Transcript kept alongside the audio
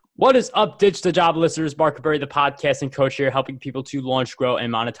What is up, Ditch the Job listeners? Mark Berry, the podcasting coach here, helping people to launch, grow,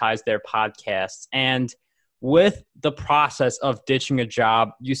 and monetize their podcasts. And with the process of ditching a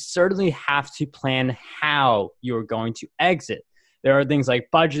job, you certainly have to plan how you're going to exit. There are things like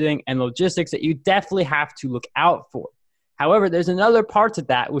budgeting and logistics that you definitely have to look out for. However, there's another part to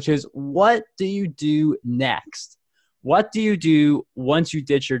that, which is what do you do next? What do you do once you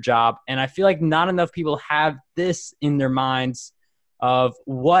ditch your job? And I feel like not enough people have this in their minds of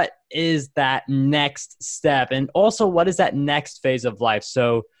what is that next step and also what is that next phase of life.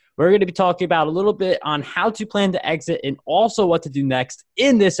 So we're going to be talking about a little bit on how to plan to exit and also what to do next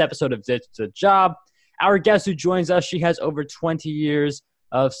in this episode of Ditch the Job. Our guest who joins us, she has over 20 years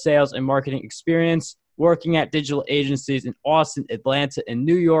of sales and marketing experience working at digital agencies in Austin, Atlanta, and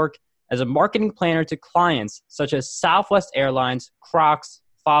New York as a marketing planner to clients such as Southwest Airlines, Crocs,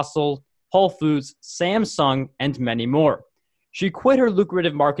 Fossil, Whole Foods, Samsung, and many more. She quit her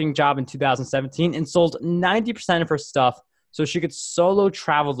lucrative marketing job in 2017 and sold 90% of her stuff so she could solo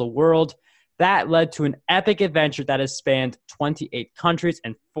travel the world. That led to an epic adventure that has spanned 28 countries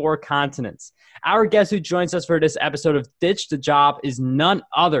and 4 continents. Our guest who joins us for this episode of Ditch the Job is none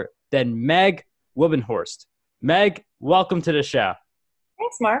other than Meg Wubbenhorst. Meg, welcome to the show.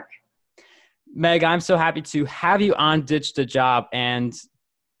 Thanks, Mark. Meg, I'm so happy to have you on Ditch the Job, and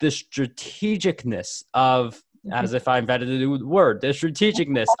the strategicness of, as if I invented a new word, the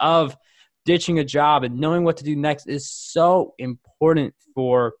strategicness of ditching a job and knowing what to do next is so important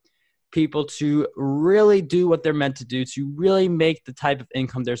for people to really do what they're meant to do, to really make the type of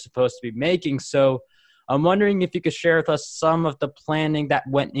income they're supposed to be making. So I'm wondering if you could share with us some of the planning that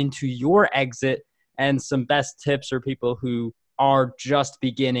went into your exit and some best tips for people who are just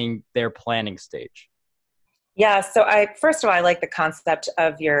beginning their planning stage. Yeah, so first of all, I like the concept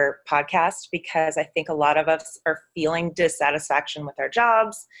of your podcast because I think a lot of us are feeling dissatisfaction with our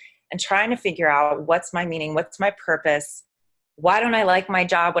jobs and trying to figure out what's my meaning, what's my purpose, why don't I like my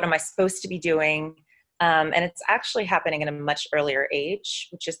job, what am I supposed to be doing? And it's actually happening at a much earlier age,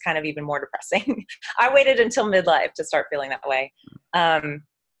 which is kind of even more depressing. I waited until midlife to start feeling that way.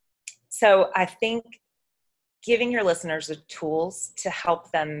 So I think giving your listeners the tools to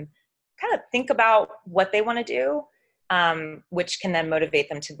help them kind of think about what they want to do, which can then motivate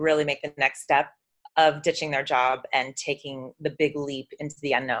them to really make the next step of ditching their job and taking the big leap into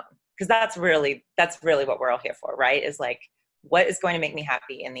the unknown. Because that's really what we're all here for, right? Is like, what is going to make me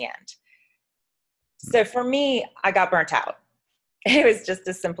happy in the end? So for me, I got burnt out. It was just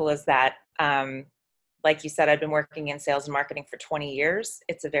as simple as that. Like you said, I've been working in sales and marketing for 20 years.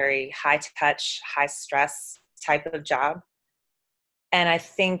 It's a very high touch, high stress type of job. And I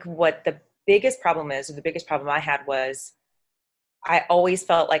think what the biggest problem is, or the biggest problem I had was I always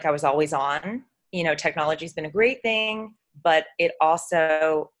felt like I was always on. You know, technology's been a great thing, but it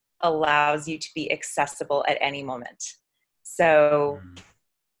also allows you to be accessible at any moment. So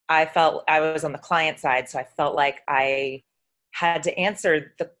I felt I was on the client side, so I felt like I had to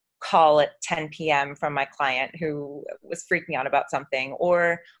answer the call at 10 p.m. from my client who was freaking out about something,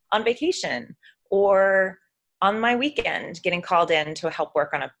 or on vacation, or on my weekend, getting called in to help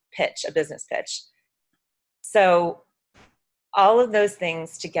work on a pitch, a business pitch. So all of those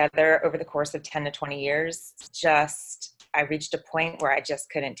things together over the course of 10 to 20 years, I reached a point where I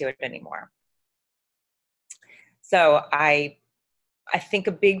just couldn't do it anymore. So I think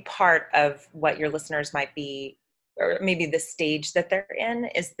a big part of what your listeners might be, or maybe the stage that they're in,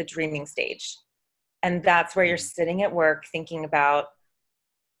 is the dreaming stage. And that's where you're sitting at work thinking about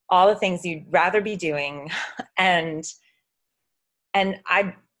all the things you'd rather be doing. And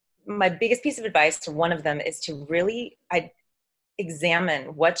my biggest piece of advice, or one of them, is to really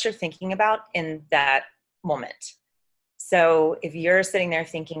examine what you're thinking about in that moment. So if you're sitting there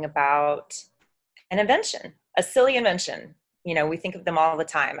thinking about an invention, a silly invention, you know, we think of them all the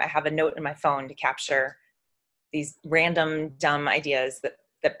time. I have a note in my phone to capture these random dumb ideas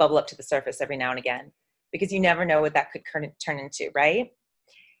that bubble up to the surface every now and again, because you never know what that could turn into, right?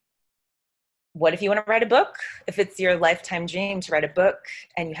 What if you want to write a book? If it's your lifetime dream to write a book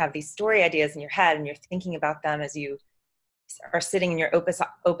and you have these story ideas in your head and you're thinking about them as you are sitting in your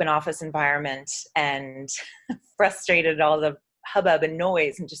open office environment and frustrated at all the hubbub and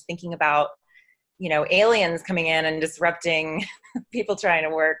noise and just thinking about, you know, aliens coming in and disrupting people trying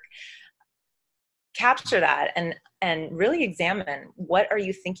to work, capture that and really examine, what are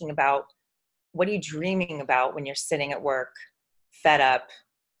you thinking about? What are you dreaming about when you're sitting at work, fed up,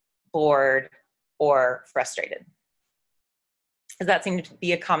 bored, or frustrated? Does that seem to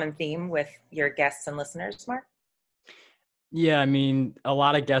be a common theme with your guests and listeners, Mark? Yeah, I mean, a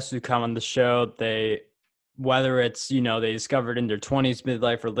lot of guests who come on the show, they whether it's, they discovered in their 20s,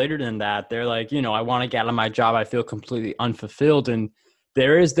 midlife, or later than that, they're like, I want to get out of my job. I feel completely unfulfilled. And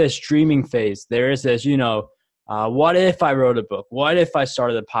there is this dreaming phase. There is this, what if I wrote a book? What if I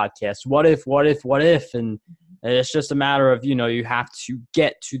started a podcast? What if? And it's just a matter of, you have to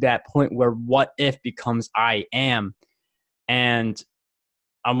get to that point where what if becomes I am. And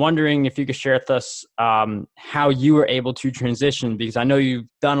I'm wondering if you could share with us how you were able to transition, because I know you've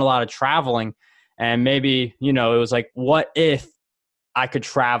done a lot of traveling, and maybe, it was like, what if I could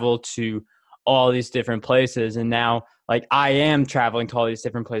travel to all these different places? And now, like, I am traveling to all these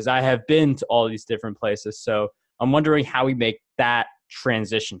different places. I have been to all these different places. So I'm wondering how we make that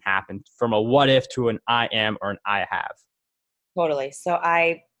transition happen from a what if to an I am or an I have. Totally. So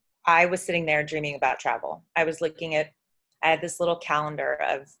I was sitting there dreaming about travel. I had this little calendar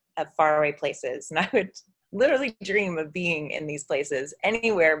of faraway places, and I would literally dream of being in these places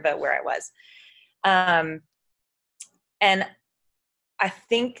anywhere but where I was. And I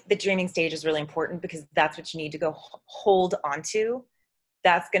think the dreaming stage is really important because that's what you need to go hold onto.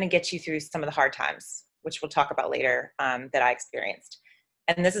 That's going to get you through some of the hard times, which we'll talk about later, that I experienced.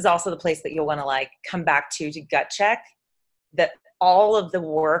 And this is also the place that you'll want to come back to gut check that all of the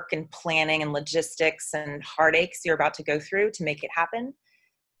work and planning and logistics and heartaches you're about to go through to make it happen,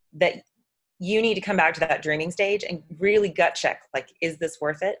 that you need to come back to that dreaming stage and really gut check, is this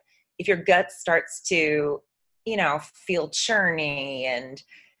worth it? If your gut starts to, feel churny and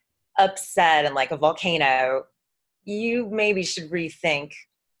upset and like a volcano, you maybe should rethink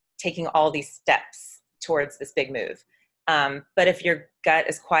taking all these steps towards this big move. But if your gut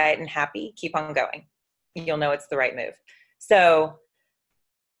is quiet and happy, keep on going. You'll know it's the right move. So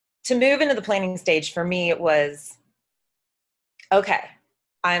to move into the planning stage, for me, it was, okay,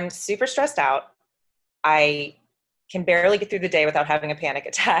 I'm super stressed out. I can barely get through the day without having a panic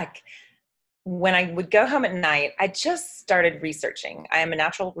attack. When I would go home at night, I just started researching. I am a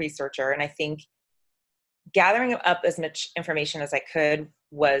natural researcher, and I think gathering up as much information as I could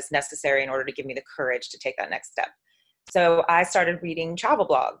was necessary in order to give me the courage to take that next step. So I started reading travel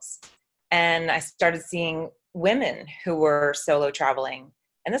blogs, and I started seeing women who were solo traveling.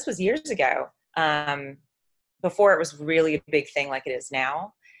 And this was years ago, before it was really a big thing like it is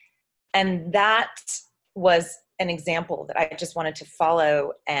now. And that was an example that I just wanted to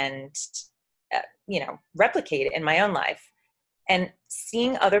follow and, replicate in my own life. And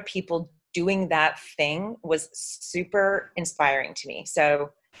seeing other people doing that thing was super inspiring to me.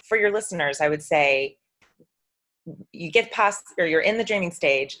 So for your listeners, I would say you get past, or you're in the dreaming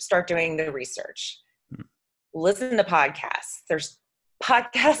stage, start doing the research. Listen to podcasts. There's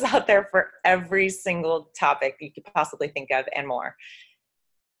podcasts out there for every single topic you could possibly think of and more.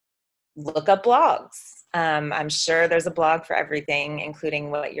 Look up blogs. I'm sure there's a blog for everything,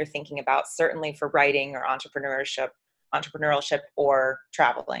 including what you're thinking about, certainly for writing or entrepreneurship or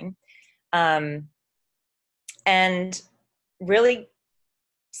traveling. And really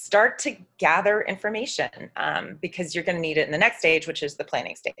start to gather information, because you're going to need it in the next stage, which is the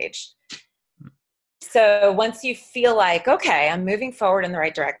planning stage. So once you feel like, okay, I'm moving forward in the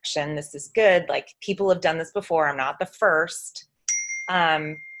right direction, this is good, like people have done this before, I'm not the first,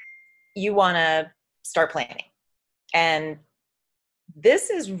 you want to start planning. And this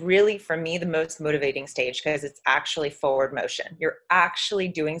is really, for me, the most motivating stage because it's actually forward motion. You're actually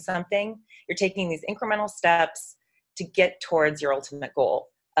doing something. You're taking these incremental steps to get towards your ultimate goal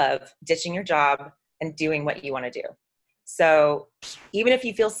of ditching your job and doing what you want to do. So even if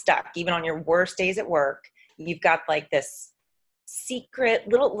you feel stuck, even on your worst days at work, you've got this secret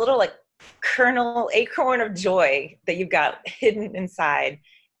little acorn of joy that you've got hidden inside.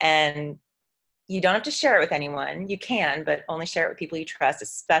 And you don't have to share it with anyone. You can, but only share it with people you trust,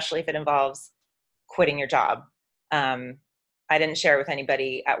 especially if it involves quitting your job. I didn't share it with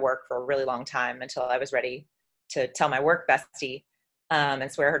anybody at work for a really long time until I was ready to tell my work bestie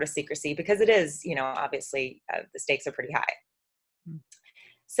and swear her to secrecy, because it is, obviously the stakes are pretty high.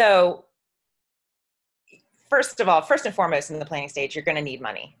 So first and foremost in the planning stage, you're going to need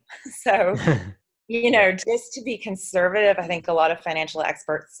money. So, just to be conservative, I think a lot of financial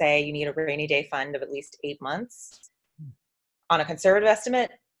experts say you need a rainy day fund of at least 8 months on a conservative estimate.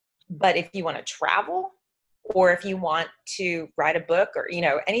 But if you want to travel, or if you want to write a book, or,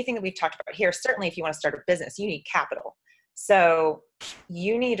 anything that we've talked about here, certainly if you want to start a business, you need capital. So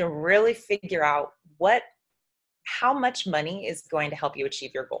you need to really figure out how much money is going to help you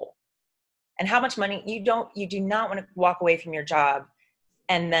achieve your goal, and how much money you do not want to walk away from your job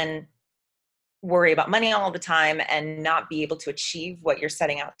and then worry about money all the time and not be able to achieve what you're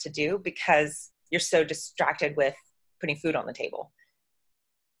setting out to do because you're so distracted with putting food on the table.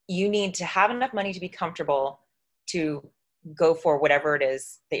 you need to have enough money to be comfortable to go for whatever it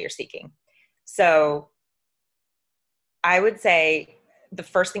is that you're seeking. So I would say the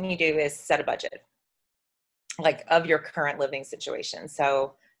first thing you do is set a budget, like of your current living situation.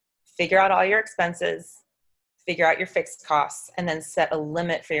 So figure out all your expenses, figure out your fixed costs, and then set a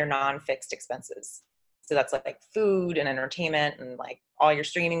limit for your non-fixed expenses. So that's like food and entertainment and like all your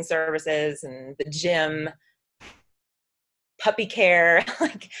streaming services and the gym, puppy care,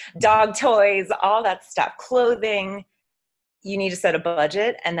 like dog toys, all that stuff, clothing. You need to set a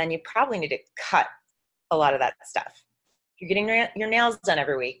budget, and then you probably need to cut a lot of that stuff. If you're getting your nails done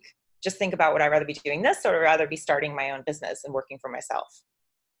every week, just think about, would I rather be doing this or would I rather be starting my own business and working for myself?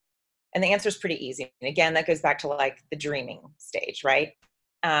 And the answer is pretty easy. And again, that goes back to like the dreaming stage, right?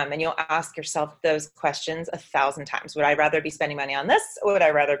 And you'll ask yourself those questions 1,000 times. Would I rather be spending money on this, or would I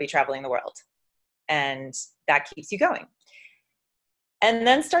rather be traveling the world? And that keeps you going. And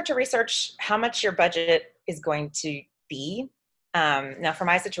then start to research how much your budget is going to be. Now, for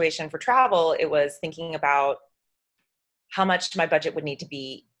my situation for travel, it was thinking about how much my budget would need to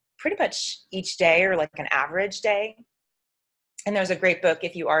be pretty much each day, or like an average day. And there's a great book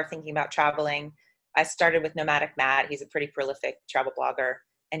if you are thinking about traveling. I started with Nomadic Matt. He's a pretty prolific travel blogger.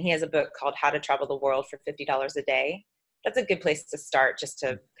 And he has a book called How to Travel the World for $50 a Day. That's a good place to start, just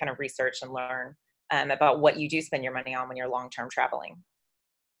to kind of research and learn about what you do spend your money on when you're long-term traveling.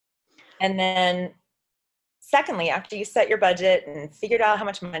 And then secondly, after you set your budget and figured out how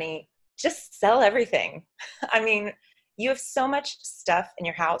much money, just sell everything. I mean, you have so much stuff in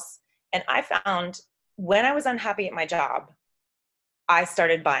your house. And I found when I was unhappy at my job, I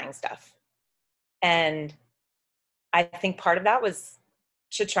started buying stuff. And I think part of that was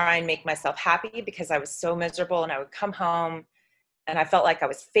to try and make myself happy, because I was so miserable, and I would come home and I felt like I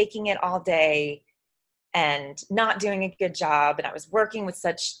was faking it all day and not doing a good job. And I was working with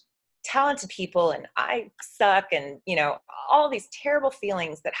such talented people and I suck, and, you know, all these terrible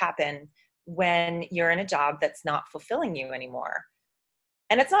feelings that happen when you're in a job that's not fulfilling you anymore.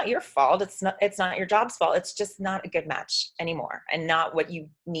 And it's not your fault. It's not your job's fault. It's just not a good match anymore, and not what you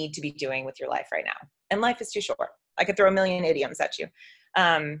need to be doing with your life right now. And life is too short. I could throw a million idioms at you.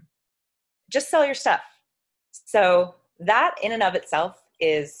 Just sell your stuff. So that in and of itself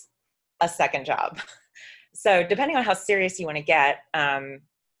is a second job. So depending on how serious you want to get,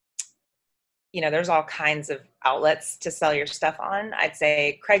 you know, there's all kinds of outlets to sell your stuff on. I'd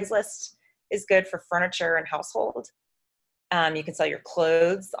say Craigslist is good for furniture and household. You can sell your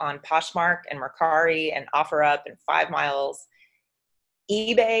clothes on Poshmark and Mercari and OfferUp and 5 Miles.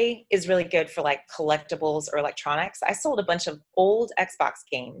 eBay is really good for like collectibles or electronics. I sold a bunch of old Xbox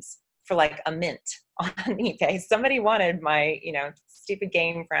games for like a mint on eBay. Somebody wanted my, you know, stupid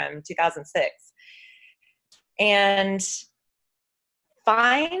game from 2006. And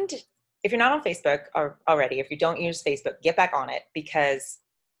if you're not on Facebook already, if you don't use Facebook, get back on it, because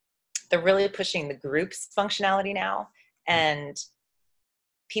they're really pushing the groups functionality now. And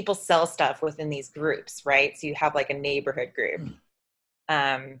people sell stuff within these groups, right? So you have like a neighborhood group.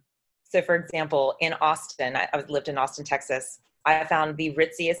 So for example, in Austin, I lived in Austin, Texas. I found the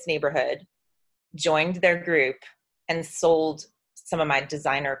ritziest neighborhood, joined their group, and sold some of my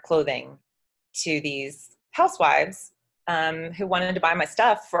designer clothing to these housewives who wanted to buy my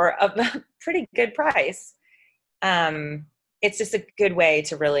stuff for a pretty good price. It's just a good way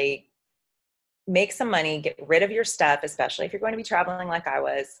to really make some money, get rid of your stuff, especially if you're going to be traveling like I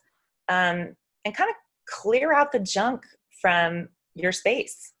was, and kind of clear out the junk from your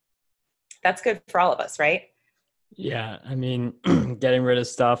space. That's good for all of us, right? Yeah. I mean, getting rid of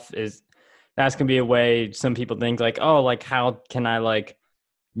stuff that's going to be a way some people think like, oh, like how can I like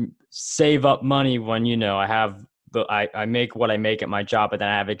save up money when, you know, I make what I make at my job, but then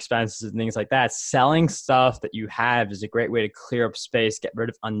I have expenses and things like that. Selling stuff that you have is a great way to clear up space, get rid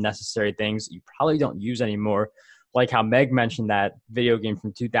of unnecessary things that you probably don't use anymore. Like how Meg mentioned that video game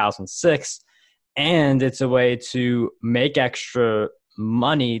from 2006. And it's a way to make extra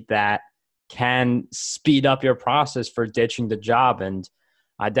money that can speed up your process for ditching the job. And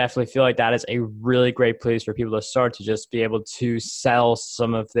I definitely feel like that is a really great place for people to start, to just be able to sell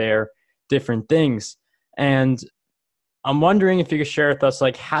some of their different things. And I'm wondering if you could share with us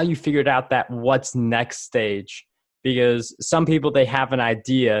like how you figured out that what's next stage, because some people, they have an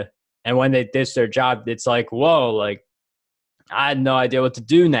idea, and when they ditch their job, it's like, whoa, like I had no idea what to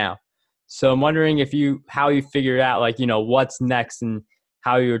do now. So I'm wondering how you figured out like, you know, what's next and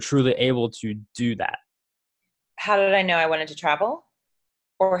how you're truly able to do that. How did I know I wanted to travel?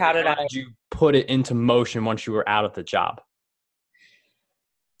 Or how did you put it into motion once you were out of the job?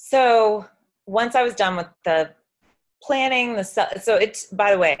 So once I was done with the planning so it's,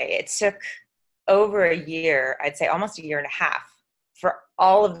 by the way, it took over a year, I'd say almost a year and a half, for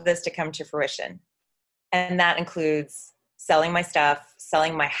all of this to come to fruition. And that includes selling my stuff,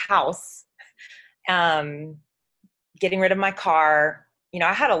 selling my house, getting rid of my car.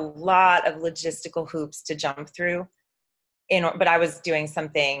 I had a lot of logistical hoops to jump through, but I was doing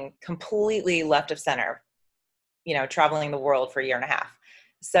something completely left of center, traveling the world for a year and a half.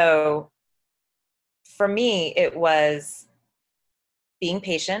 So for me, it was being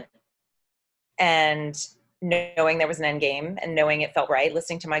patient and knowing there was an end game and knowing it felt right,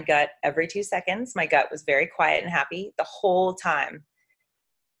 listening to my gut every 2 seconds. My gut was very quiet and happy the whole time.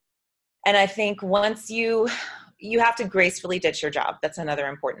 And I think once you have to gracefully ditch your job. That's another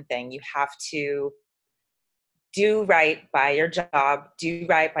important thing. You have to do right by your job, do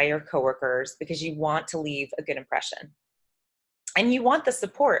right by your coworkers, because you want to leave a good impression. And you want the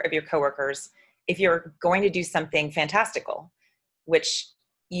support of your coworkers if you're going to do something fantastical, which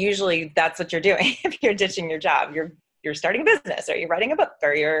usually that's what you're doing. If you're ditching your job, you're starting a business, or you're writing a book,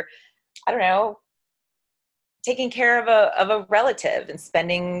 or you're, I don't know, taking care of a relative and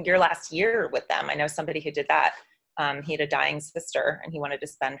spending your last year with them. I know somebody who did that. He had a dying sister and he wanted to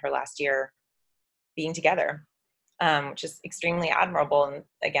spend her last year being together, which is extremely admirable. And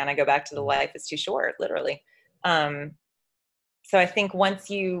again, I go back to the life is too short, literally. So I think once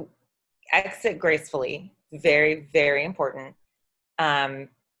you exit gracefully, very, very important.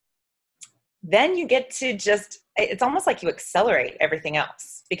 Then you get to it's almost like you accelerate everything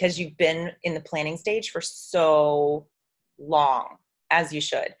else because you've been in the planning stage for so long, as you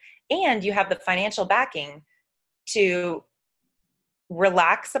should. And you have the financial backing to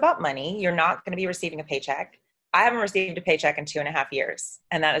relax about money. You're not going to be receiving a paycheck. I haven't received a paycheck in 2.5 years,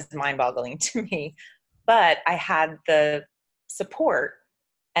 and that is mind-boggling to me. But I had the support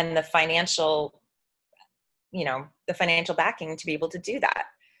and the financial backing to be able to do that.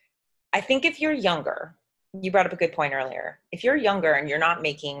 I think if you're younger, you brought up a good point earlier. If you're younger and you're not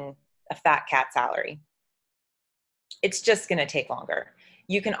making a fat cat salary, it's just going to take longer.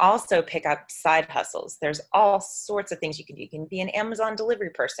 You can also pick up side hustles. There's all sorts of things you can do. You can be an Amazon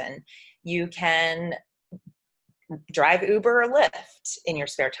delivery person. You can drive Uber or Lyft in your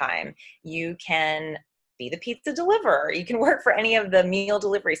spare time. You can be the pizza deliverer. You can work for any of the meal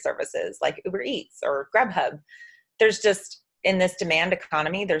delivery services like Uber Eats or Grubhub. There's just, in this demand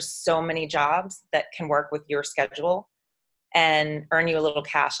economy, there's so many jobs that can work with your schedule and earn you a little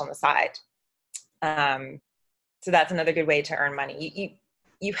cash on the side. So that's another good way to earn money.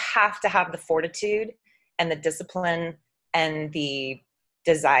 You have to have the fortitude and the discipline and the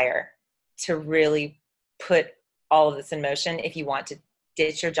desire to really put all of this in motion if you want to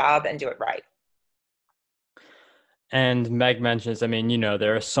ditch your job and do it right. And Meg mentions,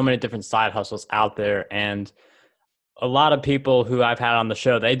 there are so many different side hustles out there, and a lot of people who I've had on the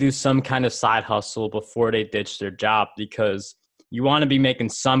show, they do some kind of side hustle before they ditch their job because you want to be making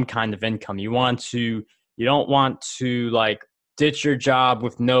some kind of income. You don't want to ditch your job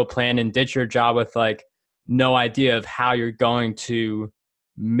with no plan and ditch your job with no idea of how you're going to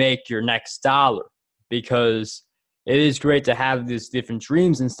make your next dollar, because it is great to have these different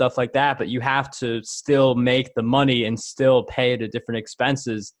dreams and stuff like that, but you have to still make the money and still pay the different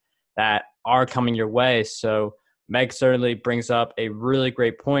expenses that are coming your way. So Meg certainly brings up a really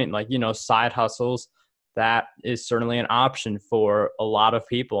great point, side hustles. That is certainly an option for a lot of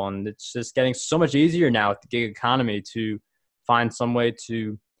people. And it's just getting so much easier now with the gig economy to find some way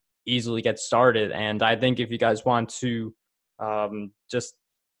to easily get started. And I think if you guys want to just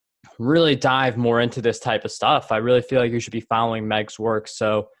really dive more into this type of stuff, I really feel like you should be following Meg's work.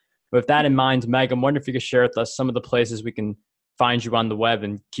 So with that in mind, Meg, I'm wondering if you could share with us some of the places we can find you on the web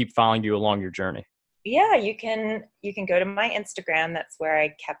and keep following you along your journey. Yeah, you can go to my Instagram. That's where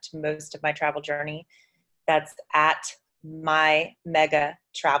I kept most of my travel journey. That's at My Mega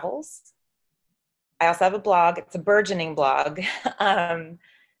Travels. I also have a blog. It's a burgeoning blog.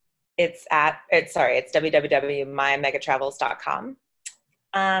 It's www.mymegatravels.com.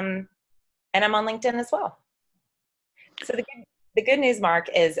 And I'm on LinkedIn as well. So the good news, Mark,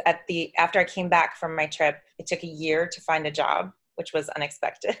 is after I came back from my trip, it took a year to find a job, which was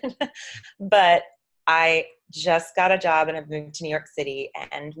unexpected. But I just got a job and I've moved to New York City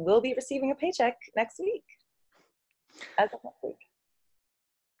and will be receiving a paycheck next week. As of next week.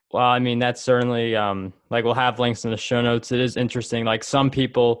 Well, that's certainly, we'll have links in the show notes. It is interesting. Some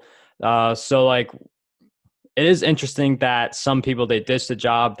people, it is interesting that some people, they ditch the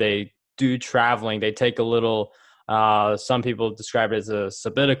job, they do traveling, they take a little, some people describe it as a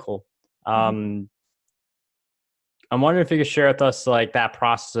sabbatical. I'm wondering if you could share with us that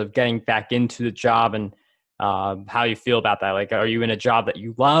process of getting back into the job and how you feel about that. Like, are you in a job that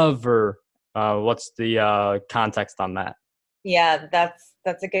you love, or what's the context on that? Yeah,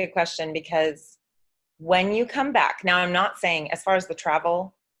 that's a good question, because when you come back, now I'm not saying as far as the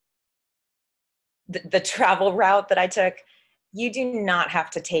travel, the travel route that I took, you do not have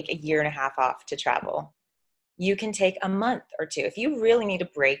to take a year and a half off to travel. You can take a month or two. If you really need a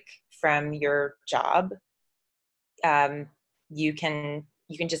break from your job, um, you can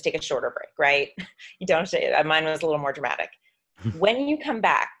just take a shorter break, right? You don't say, mine was a little more dramatic. When you come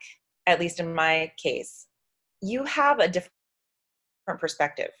back, at least in my case, you have a different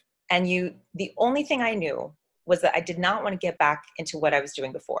perspective. And the only thing I knew was that I did not want to get back into what I was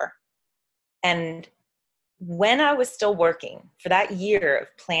doing before. And when I was still working for that year of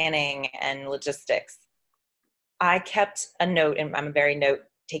planning and logistics, I kept a note, and I'm a very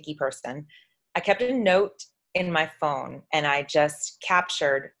note-takey person. I kept a note in my phone, and I just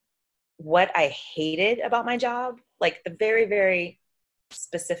captured what I hated about my job, like the very, very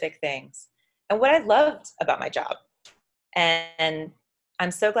specific things, and what I loved about my job. And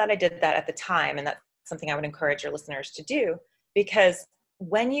I'm so glad I did that at the time. And that's something I would encourage your listeners to do, because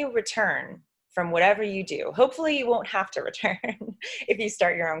when you return from whatever you do, hopefully you won't have to return if you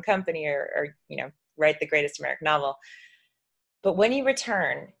start your own company or write the greatest American novel. But when you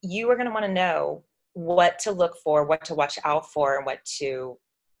return, you are going to want to know what to look for, what to watch out for, and what to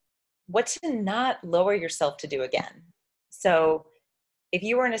not lower yourself to do again. So if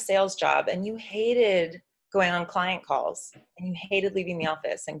you were in a sales job and you hated going on client calls and you hated leaving the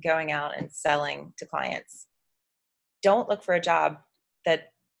office and going out and selling to clients, don't look for a job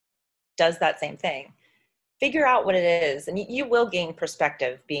that does that same thing. Figure out what it is, and you will gain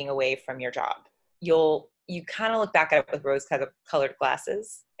perspective being away from your job. You kind of look back at it with rose-colored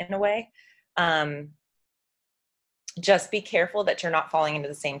glasses in a way. Just be careful that you're not falling into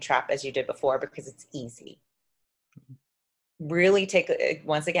the same trap as you did before, because it's easy. Really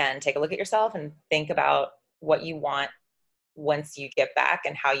once again, take a look at yourself and think about what you want once you get back,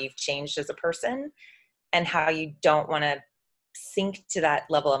 and how you've changed as a person, and how you don't want to sink to that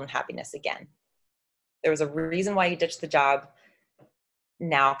level of unhappiness again. There was a reason why you ditched the job.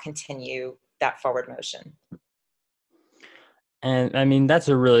 Now continue that forward motion. And I mean, that's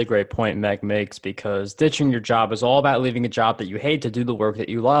a really great point Meg makes, because ditching your job is all about leaving a job that you hate to do the work that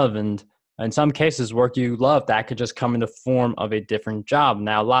you love. And in some cases, work you love, that could just come in the form of a different job.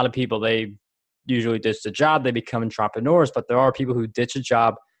 Now, a lot of people, they usually ditch the job, they become entrepreneurs, but there are people who ditch a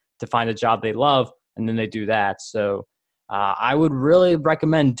job to find a job they love, and then they do that. So I would really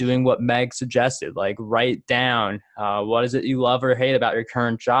recommend doing what Meg suggested, like write down what is it you love or hate about your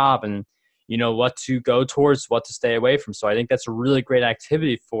current job, and what to go towards, what to stay away from. So I think that's a really great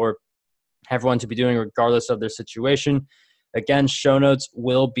activity for everyone to be doing regardless of their situation. Again, show notes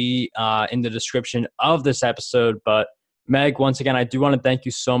will be in the description of this episode. But Meg, once again, I do want to thank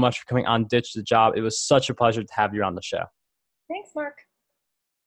you so much for coming on Ditch the Job. It was such a pleasure to have you on the show. Thanks, Mark.